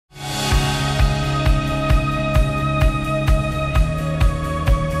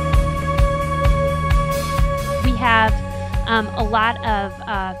a lot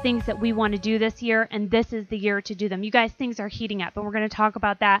of things that we want to do this year, and this is the year to do them. You guys, things are heating up, and we're going to talk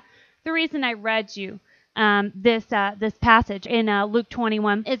about that. The reason I read you this passage in Luke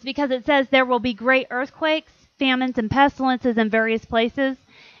 21 is because it says there will be great earthquakes, famines, and pestilences in various places,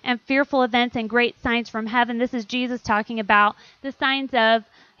 and fearful events and great signs from heaven. This is Jesus talking about the signs of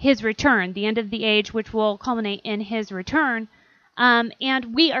his return, the end of the age, which will culminate in his return.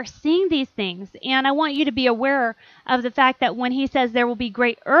 And we are seeing these things. And I want you to be aware of the fact that when he says there will be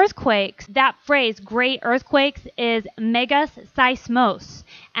great earthquakes, that phrase, great earthquakes, is megas seismos.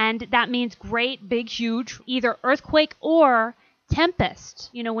 And that means great, big, huge, either earthquake or tempest.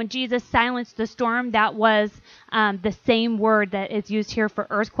 You know, when Jesus silenced the storm, that was the same word that is used here for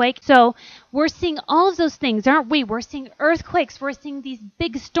earthquake. So we're seeing all of those things, aren't we? We're seeing earthquakes. We're seeing these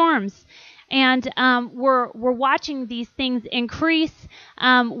big storms. And we're watching these things increase.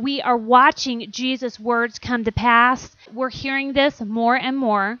 We are watching Jesus' words come to pass. We're hearing this more and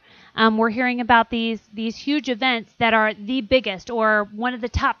more. We're hearing about these huge events that are the biggest, or one of the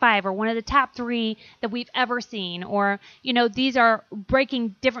top 5, or one of the top 3 that we've ever seen. Or, you know, these are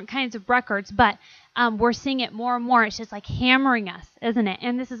breaking different kinds of records, but we're seeing it more and more. It's just like hammering us, isn't it?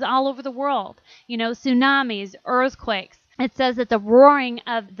 And this is all over the world. You know, tsunamis, earthquakes. It says that the roaring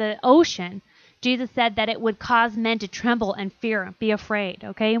of the ocean, Jesus said that it would cause men to tremble and fear, be afraid,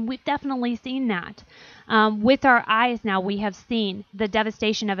 okay? And we've definitely seen that. With our eyes now, we have seen the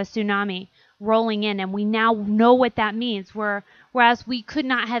devastation of a tsunami rolling in, and we now know what that means, whereas we could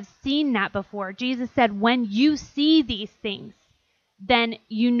not have seen that before. Jesus said, when you see these things, then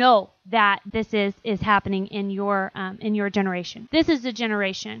you know that this is happening in your generation. This is the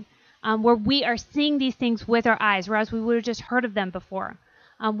generation where we are seeing these things with our eyes, whereas we would have just heard of them before.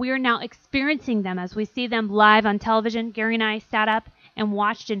 We are now experiencing them as we see them live on television. Gary and I sat up and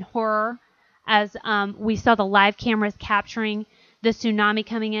watched in horror as we saw the live cameras capturing the tsunami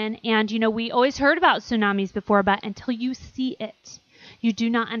coming in. And, you know, we always heard about tsunamis before, but until you see it, you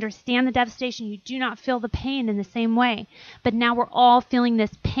do not understand the devastation. You do not feel the pain in the same way. But now we're all feeling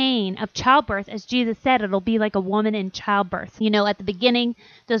this pain of childbirth. As Jesus said, it'll be like a woman in childbirth. You know, at the beginning,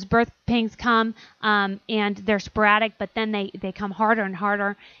 those birth pains come and they're sporadic, but then they come harder and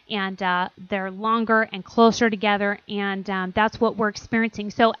harder, and they're longer and closer together, and that's what we're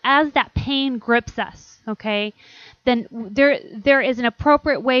experiencing. So as that pain grips us, okay, then there is an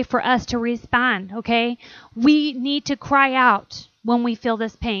appropriate way for us to respond, okay? We need to cry out when we feel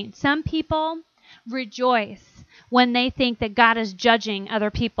this pain. Some people rejoice when they think that God is judging other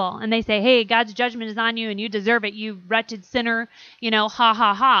people, and they say, hey, God's judgment is on you and you deserve it, you wretched sinner, you know, ha,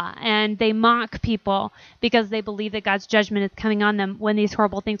 ha, ha. And they mock people because they believe that God's judgment is coming on them when these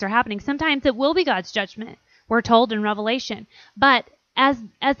horrible things are happening. Sometimes it will be God's judgment, we're told in Revelation. But as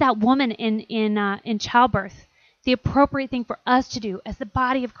that woman in childbirth, the appropriate thing for us to do as the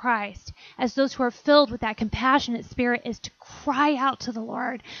body of Christ, as those who are filled with that compassionate spirit, is to cry out to the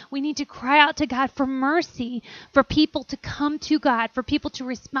Lord. We need to cry out to God for mercy, for people to come to God, for people to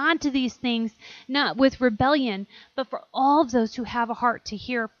respond to these things, not with rebellion, but for all of those who have a heart to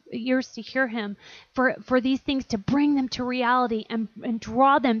hear, ears to hear him, for these things to bring them to reality and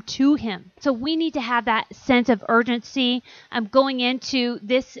draw them to him. So we need to have that sense of urgency going into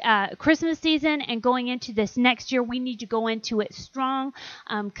this Christmas season and going into this next year. We need to go into it strong,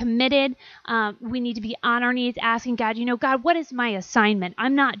 committed. We need to be on our knees asking God, you know, God, what is my assignment?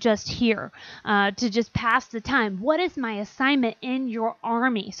 I'm not just here to just pass the time. What is my assignment in your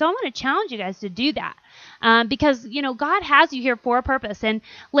army? So I'm going to challenge you guys to do that. Because, you know, God has you here for a purpose. And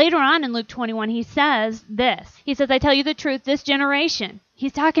later on in Luke 21, he says this. He says, I tell you the truth, this generation,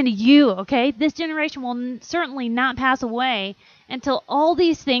 he's talking to you, okay? This generation will certainly not pass away until all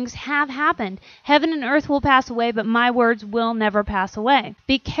these things have happened. Heaven and earth will pass away, but my words will never pass away.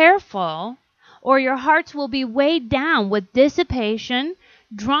 Be careful, or your hearts will be weighed down with dissipation,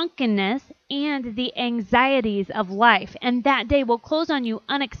 drunkenness, and the anxieties of life. And that day will close on you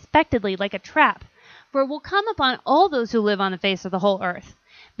unexpectedly like a trap. For it will come upon all those who live on the face of the whole earth.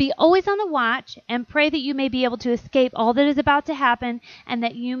 Be always on the watch and pray that you may be able to escape all that is about to happen, and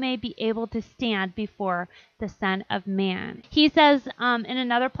that you may be able to stand before the Son of Man. He says in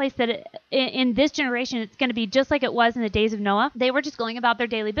another place that in this generation, it's going to be just like it was in the days of Noah. They were just going about their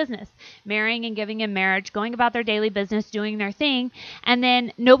daily business, marrying and giving in marriage, going about their daily business, doing their thing. And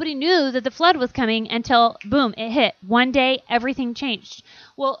then nobody knew that the flood was coming until, boom, it hit. One day, everything changed.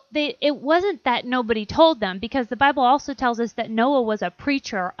 Well, it wasn't that nobody told them, because the Bible also tells us that Noah was a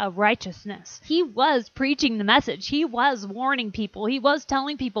preacher of righteousness. He was preaching the message. He was warning people. He was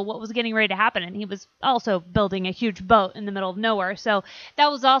telling people what was getting ready to happen, and he was also building a huge boat in the middle of nowhere. So that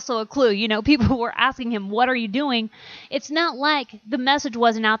was also a clue. People were asking him, what are you doing? It's not like the message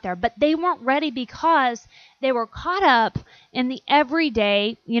wasn't out there, but they weren't ready because they were caught up in the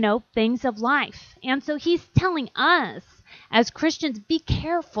everyday, things of life. And so he's telling us, as Christians, be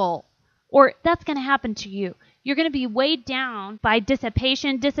careful, or that's going to happen to you. You're going to be weighed down by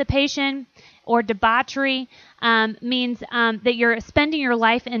dissipation. Dissipation or debauchery means that you're spending your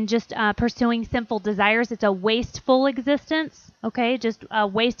life in just pursuing sinful desires. It's a wasteful existence, okay? Just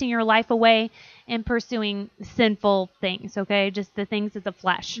wasting your life away and pursuing sinful things, okay? Just the things of the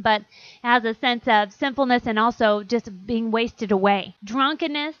flesh. But it has a sense of sinfulness and also just being wasted away.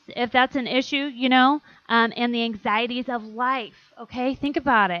 Drunkenness, if that's an issue, and the anxieties of life, okay? Think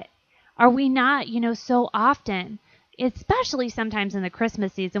about it. Are we not, so often, especially sometimes in the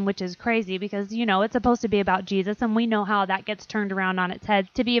Christmas season, which is crazy because, it's supposed to be about Jesus, and we know how that gets turned around on its head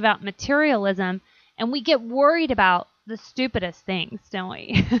to be about materialism, and we get worried about the stupidest things, don't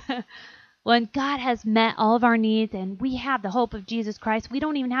we? When God has met all of our needs and we have the hope of Jesus Christ, we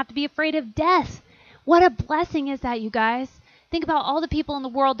don't even have to be afraid of death. What a blessing is that, you guys? Think about all the people in the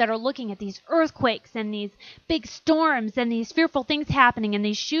world that are looking at these earthquakes and these big storms and these fearful things happening and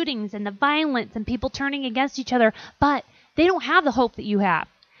these shootings and the violence and people turning against each other, but they don't have the hope that you have.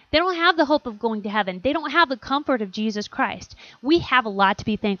 They don't have the hope of going to heaven. They don't have the comfort of Jesus Christ. We have a lot to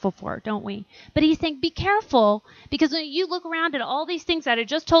be thankful for, don't we? But he's saying, be careful, because when you look around at all these things that I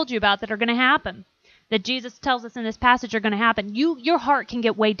just told you about that are going to happen, that Jesus tells us in this passage are going to happen, your heart can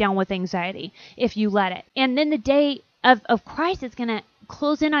get weighed down with anxiety if you let it. And then the day of Christ is going to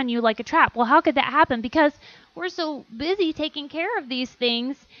close in on you like a trap. Well, how could that happen? Because we're so busy taking care of these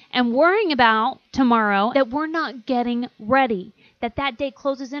things and worrying about tomorrow that we're not getting ready, that day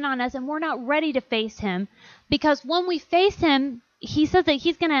closes in on us and we're not ready to face him. Because when we face him, he says that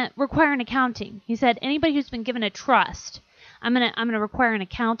he's going to require an accounting. He said, anybody who's been given a trust, I'm going to require an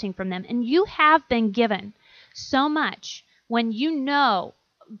accounting from them. And you have been given so much. When you know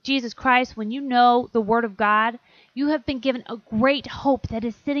Jesus Christ, when you know the Word of God, you have been given a great hope that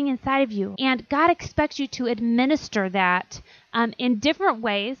is sitting inside of you. And God expects you to administer that in different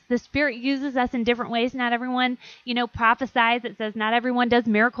ways. The Spirit uses us in different ways. Not everyone, prophesies. It says not everyone does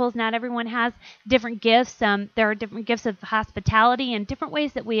miracles. Not everyone has different gifts. There are different gifts of hospitality and different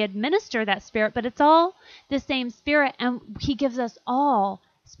ways that we administer that Spirit. But it's all the same Spirit, and he gives us all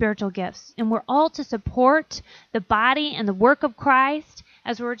spiritual gifts. And we're all to support the body and the work of Christ,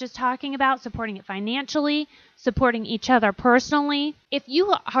 as we were just talking about, supporting it financially, supporting each other personally. If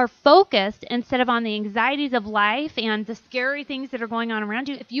you are focused, instead of on the anxieties of life and the scary things that are going on around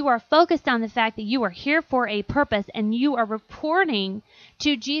you, if you are focused on the fact that you are here for a purpose and you are reporting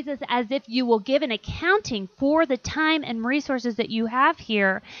to Jesus as if you will give an accounting for the time and resources that you have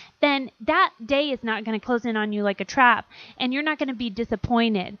here, then that day is not going to close in on you like a trap, and you're not going to be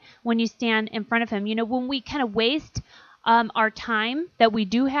disappointed when you stand in front of him. When we kind of waste our time that we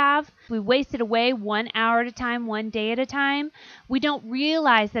do have, we waste it away 1 hour at a time, 1 day at a time. We don't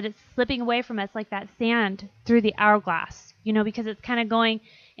realize that it's slipping away from us like that sand through the hourglass, because it's kind of going,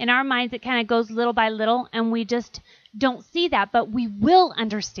 in our minds, it kind of goes little by little, and we just don't see that. But we will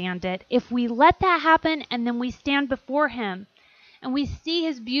understand it if we let that happen, and then we stand before him and we see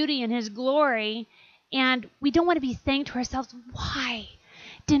his beauty and his glory, and we don't want to be saying to ourselves, why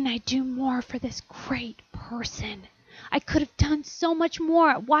didn't I do more for this great person? I could have done so much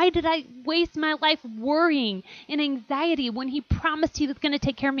more. Why did I waste my life worrying and anxiety when he promised he was going to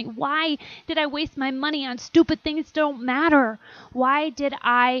take care of me? Why did I waste my money on stupid things that don't matter? Why did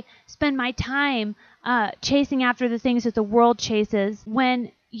I spend my time chasing after the things that the world chases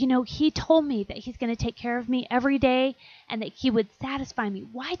when, he told me that he's going to take care of me every day and that he would satisfy me?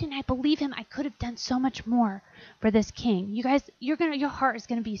 Why didn't I believe him? I could have done so much more for this king. You guys, your heart is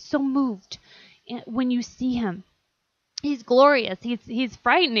going to be so moved when you see him. He's glorious. He's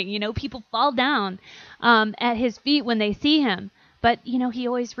frightening. People fall down at his feet when they see him. But, he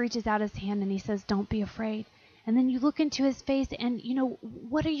always reaches out his hand and he says, don't be afraid. And then you look into his face and,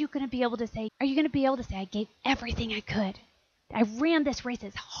 what are you going to be able to say? Are you going to be able to say, I gave everything I could. I ran this race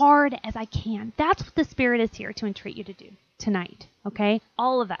as hard as I can. That's what the Spirit is here to entreat you to do tonight, okay?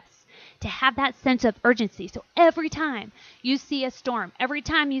 All of us. To have that sense of urgency. So every time you see a storm, every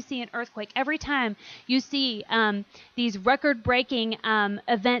time you see an earthquake, every time you see these record-breaking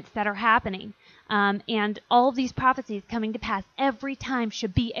events that are happening, And all of these prophecies coming to pass every time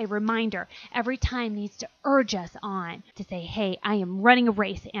should be a reminder. Every time needs to urge us on to say, hey, I am running a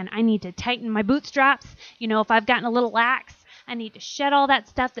race and I need to tighten my bootstraps. If I've gotten a little lax, I need to shed all that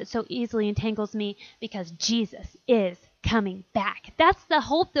stuff that so easily entangles me because Jesus is coming back. That's the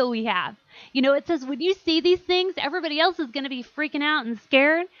hope that we have. It says when you see these things, everybody else is going to be freaking out and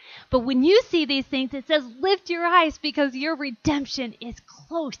scared. But when you see these things, it says lift your eyes because your redemption is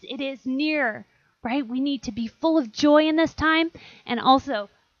close. It is near, right? We need to be full of joy in this time and also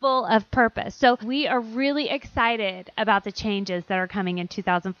full of purpose. So we are really excited about the changes that are coming in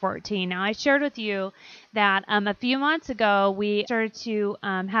 2014. Now, I shared with you that a few months ago, we started to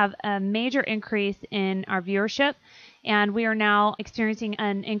have a major increase in our viewership. And we are now experiencing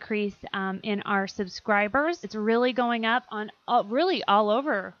an increase in our subscribers. It's really going up on really all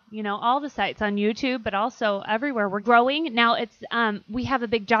over, all the sites on YouTube, but also everywhere. We're growing. Now we have a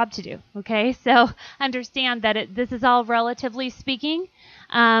big job to do. Okay, so understand that this is all relatively speaking,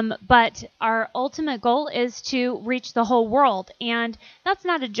 but our ultimate goal is to reach the whole world, and that's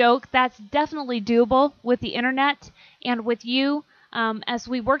not a joke. That's definitely doable with the internet and with you. As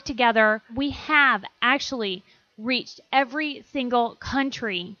we work together, we have actually reached every single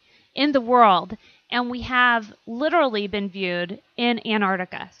country in the world, and we have literally been viewed in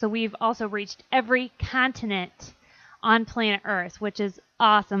Antarctica. So we've also reached every continent on planet Earth, which is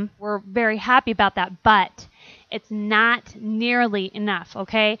awesome. We're very happy about that, but it's not nearly enough,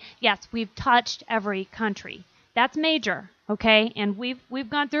 okay? Yes, we've touched every country. That's major, okay? And we've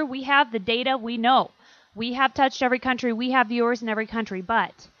gone through, we have the data, we know. We have touched every country, we have viewers in every country,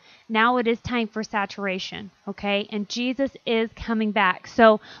 but now it is time for saturation, okay? And Jesus is coming back.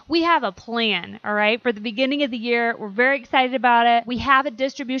 So we have a plan, all right, for the beginning of the year. We're very excited about it. We have a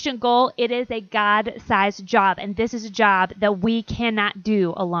distribution goal. It is a God-sized job, and this is a job that we cannot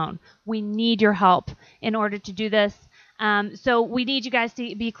do alone. We need your help in order to do this. So we need you guys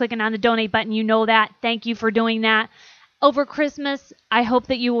to be clicking on the donate button. You know that. Thank you for doing that. Over Christmas, I hope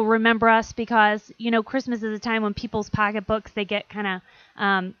that you will remember us because, Christmas is a time when people's pocketbooks, they get kind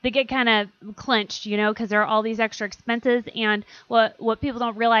of clenched, because there are all these extra expenses. And what people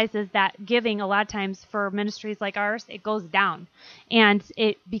don't realize is that giving a lot of times for ministries like ours, it goes down. And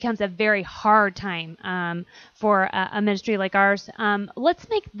it becomes a very hard time for a ministry like ours. Let's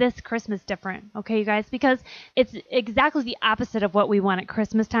make this Christmas different, okay, you guys? Because it's exactly the opposite of what we want at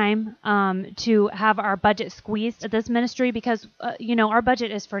Christmas time, to have our budget squeezed at this ministry because, our budget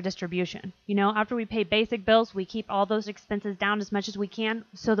is for distribution. After we pay basic bills, we keep all those expenses down as much as we can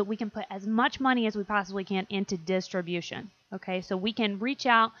so that we can put as much money as we possibly can into distribution. Okay, so we can reach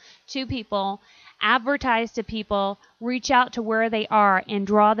out to people, advertise to people, reach out to where they are and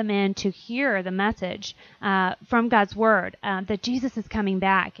draw them in to hear the message from God's word that Jesus is coming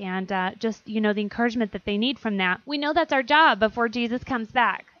back and just, the encouragement that they need from that. We know that's our job before Jesus comes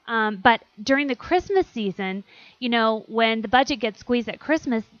back. But during the Christmas season, when the budget gets squeezed at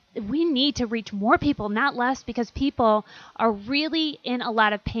Christmas, we need to reach more people, not less, because people are really in a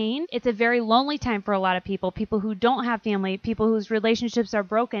lot of pain. It's a very lonely time for a lot of people who don't have family, people whose relationships are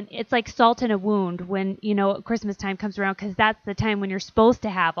broken. It's like salt in a wound when, Christmas time comes around because that's the time when you're supposed to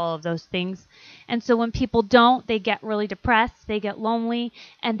have all of those things. And so when people don't, they get really depressed, they get lonely,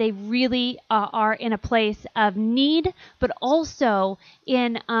 and they really are in a place of need, but also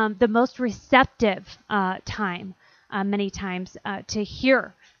in the most receptive time, many times, to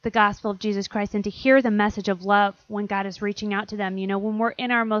hear the gospel of Jesus Christ and to hear the message of love when God is reaching out to them. When we're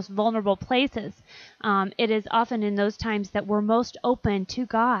in our most vulnerable places, it is often in those times that we're most open to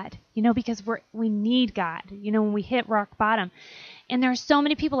God, because we need God, when we hit rock bottom. And there are so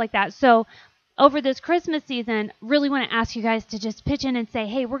many people like that. So over this Christmas season, really want to ask you guys to just pitch in and say,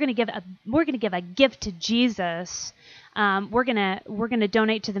 hey, we're going to give a gift to Jesus. We're gonna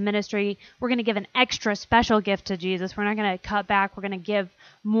donate to the ministry. We're gonna give an extra special gift to Jesus. We're not gonna cut back. We're gonna give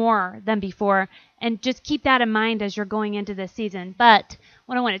more than before, and just keep that in mind as you're going into this season. But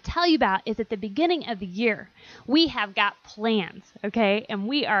what I want to tell you about is at the beginning of the year, we have got plans, okay, and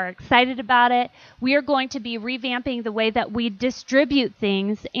we are excited about it. We are going to be revamping the way that we distribute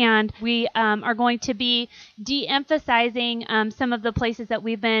things, and we are going to be de-emphasizing some of the places that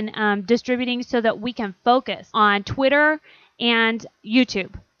we've been distributing so that we can focus on Twitter and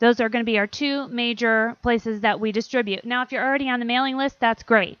YouTube. Those are going to be our two major places that we distribute. Now, if you're already on the mailing list, that's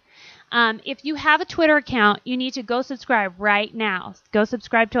great. If you have a Twitter account, you need to go subscribe right now. Go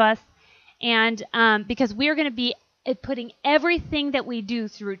subscribe to us, and because we are going to be putting everything that we do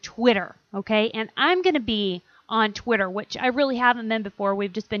through Twitter, okay? And I'm going to be on Twitter, which I really haven't been before.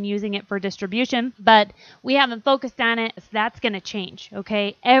 We've just been using it for distribution, but we haven't focused on it. So that's going to change,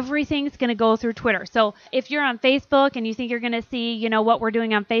 okay? Everything's going to go through Twitter. So if you're on Facebook and you think you're going to see, what we're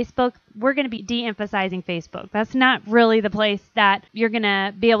doing on Facebook, we're going to be de-emphasizing Facebook. That's not really the place that you're going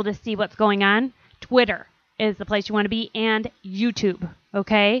to be able to see what's going on. Twitter is the place you want to be, and YouTube,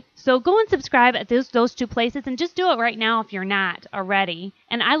 okay? So go and subscribe at those two places, and just do it right now if you're not already.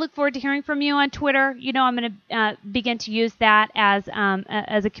 And I look forward to hearing from you on Twitter. I'm going to begin to use that as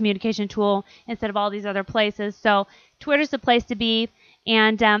a communication tool instead of all these other places. So Twitter's the place to be,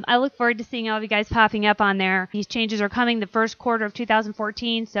 and I look forward to seeing all of you guys popping up on there. These changes are coming the first quarter of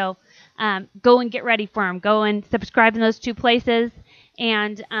 2014, so go and get ready for them. Go and subscribe in those two places,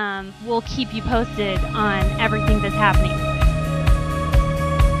 and we'll keep you posted on everything that's happening.